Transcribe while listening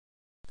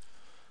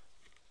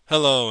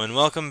Hello and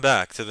welcome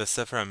back to the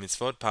Sefer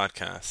HaMitzvot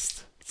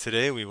podcast.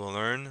 Today we will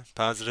learn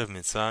positive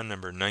mitzvah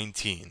number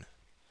 19.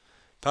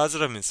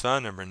 Positive mitzvah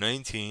number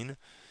 19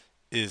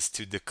 is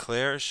to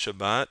declare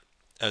Shabbat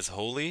as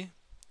holy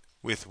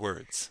with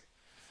words.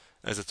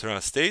 As the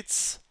Torah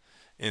states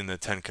in the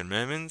Ten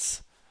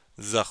Commandments,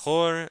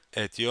 Zachor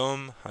et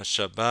Yom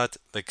HaShabbat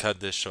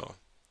lekadesho.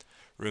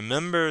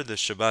 Remember the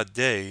Shabbat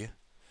day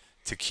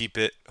to keep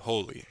it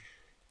holy.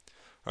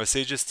 Our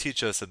sages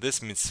teach us that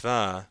this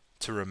mitzvah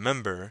to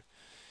remember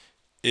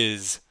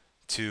is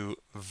to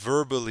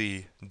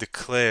verbally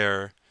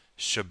declare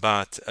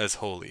Shabbat as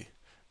holy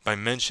by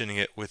mentioning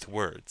it with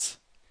words.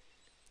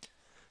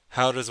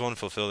 How does one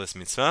fulfill this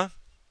mitzvah?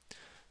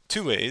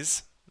 Two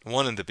ways,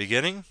 one in the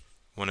beginning,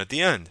 one at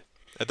the end,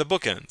 at the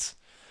bookends.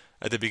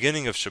 At the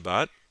beginning of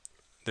Shabbat,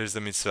 there's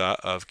the mitzvah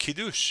of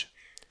Kiddush.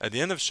 At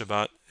the end of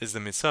Shabbat is the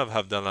mitzvah of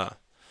Havdalah.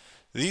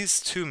 These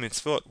two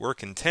mitzvot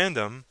work in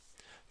tandem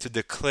to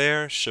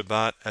declare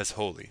Shabbat as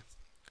holy.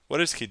 What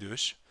is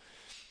Kiddush?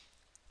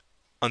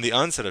 On the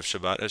onset of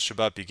Shabbat, as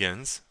Shabbat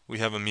begins, we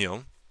have a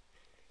meal.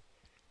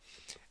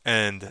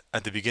 And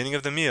at the beginning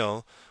of the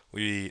meal,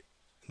 we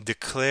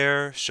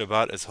declare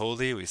Shabbat as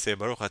holy. We say,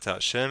 Baruch Atah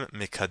Hashem,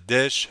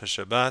 Mekadesh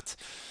HaShabbat.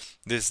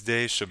 This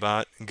day,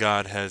 Shabbat,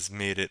 God has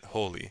made it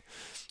holy.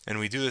 And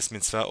we do this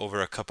mitzvah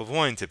over a cup of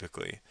wine,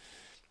 typically.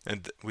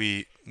 And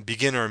we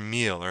begin our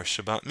meal, our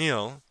Shabbat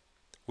meal,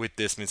 with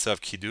this mitzvah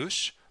of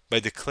Kiddush, by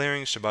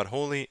declaring Shabbat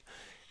holy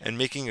and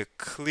making a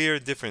clear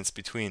difference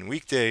between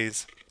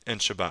weekdays and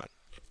Shabbat.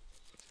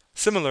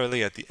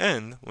 Similarly, at the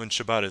end, when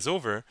Shabbat is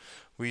over,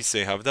 we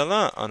say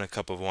Havdalah on a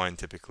cup of wine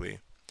typically.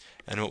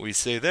 And what we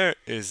say there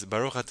is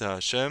Baruch Atah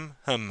Hashem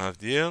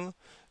HaMavdil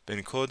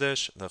Ben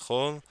Kodesh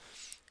L'chol.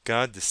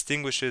 God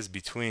distinguishes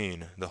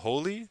between the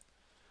holy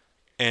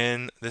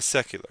and the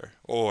secular,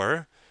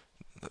 or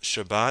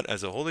Shabbat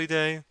as a holy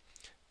day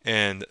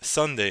and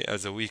Sunday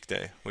as a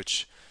weekday,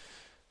 which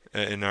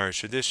in our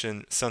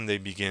tradition, Sunday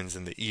begins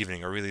in the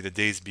evening, or really the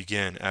days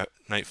begin at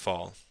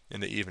nightfall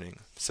in the evening.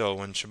 So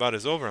when Shabbat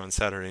is over on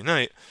Saturday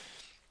night,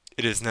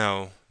 it is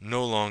now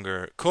no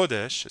longer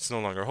Kodesh, it's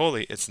no longer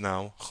holy, it's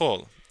now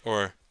Chol,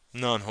 or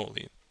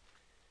non-holy.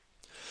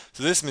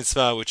 So this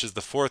mitzvah, which is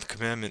the fourth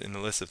commandment in the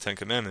list of 10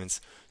 commandments,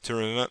 to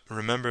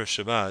remember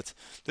Shabbat,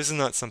 this is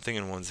not something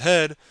in one's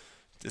head.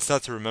 It's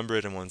not to remember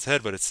it in one's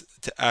head, but it's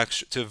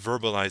to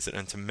verbalize it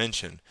and to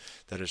mention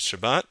that it's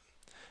Shabbat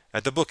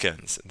at the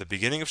bookends, at the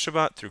beginning of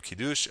Shabbat through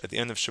Kiddush, at the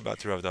end of Shabbat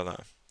through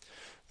Havdalah.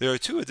 There are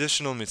two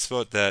additional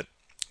mitzvot that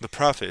the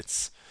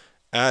prophets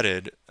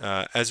added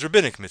as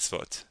rabbinic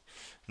mitzvot.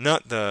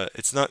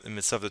 It's not the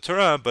mitzvah of the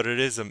Torah, but it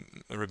is a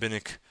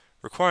rabbinic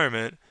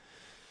requirement.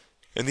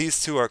 And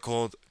these two are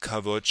called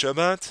Kavod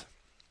Shabbat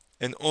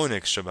and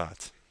Oneg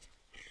Shabbat.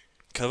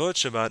 Kavod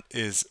Shabbat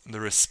is the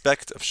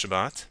respect of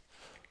Shabbat.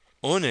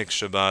 Oneg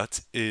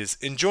Shabbat is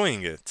enjoying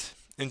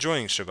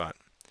Shabbat.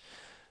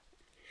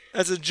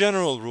 As a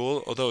general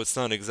rule, although it's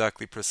not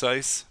exactly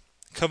precise,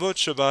 Kavod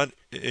Shabbat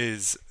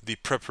is the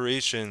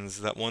preparations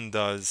that one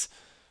does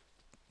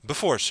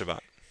before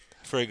Shabbat.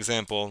 For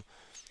example,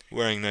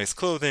 wearing nice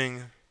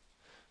clothing,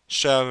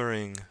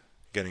 showering,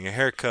 getting a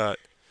haircut,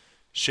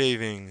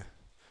 shaving,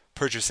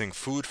 purchasing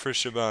food for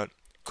Shabbat,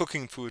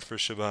 cooking food for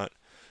Shabbat,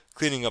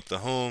 cleaning up the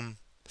home,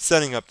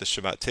 setting up the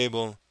Shabbat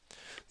table.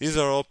 These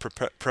are all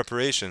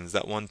preparations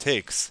that one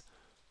takes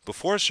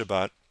before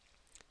Shabbat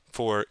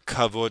for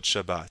Kavod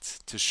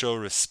Shabbat, to show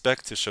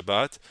respect to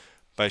Shabbat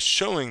by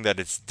showing that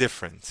it's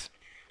different.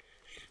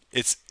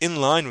 It's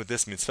in line with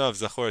this mitzvah of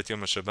Zachor et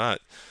Yom HaShabbat,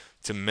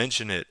 to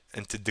mention it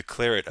and to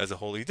declare it as a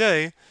holy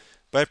day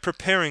by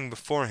preparing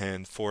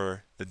beforehand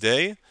for the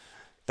day.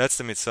 That's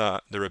the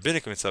mitzvah, the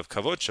rabbinic mitzvah of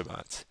Kavod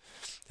Shabbat.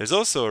 There's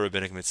also a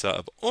rabbinic mitzvah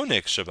of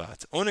Oneg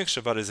Shabbat. Oneg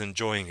Shabbat is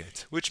enjoying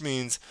it, which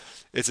means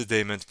it's a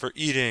day meant for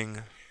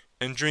eating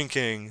and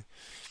drinking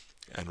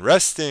and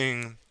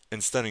resting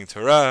and studying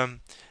Torah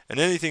and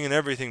anything and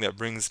everything that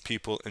brings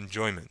people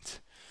enjoyment.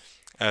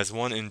 As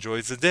one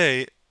enjoys the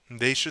day,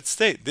 they should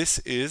state, this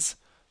is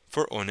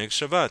for Oneg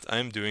Shabbat. I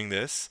am doing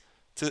this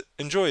to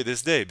enjoy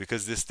this day,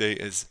 because this day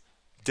is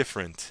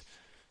different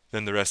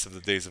than the rest of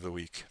the days of the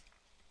week.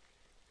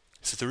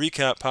 So to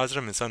recap,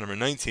 positive mitzvah number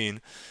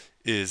 19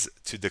 is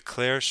to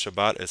declare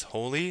Shabbat as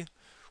holy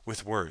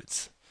with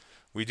words.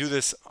 We do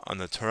this on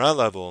the Torah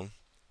level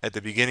at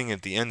the beginning and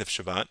at the end of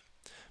Shabbat,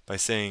 by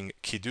saying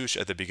Kiddush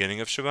at the beginning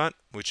of Shabbat,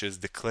 which is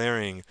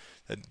declaring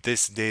that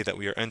this day that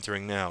we are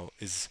entering now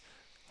is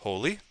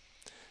holy.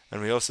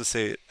 And we also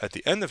say it at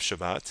the end of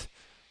Shabbat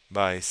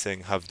by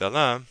saying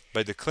Havdalah,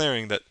 by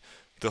declaring that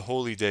the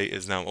holy day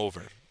is now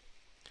over.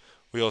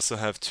 We also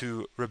have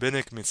two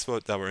rabbinic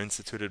mitzvot that were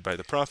instituted by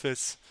the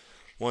prophets.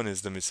 One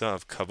is the mitzvah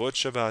of Kavod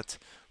Shabbat,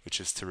 which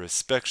is to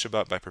respect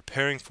Shabbat by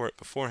preparing for it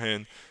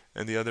beforehand,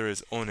 and the other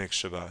is Oneg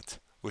Shabbat,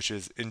 which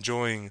is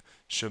enjoying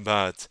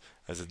Shabbat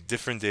as a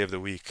different day of the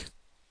week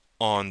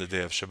on the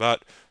day of Shabbat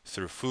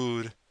through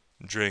food,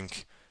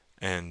 drink,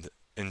 and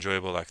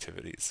enjoyable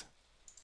activities.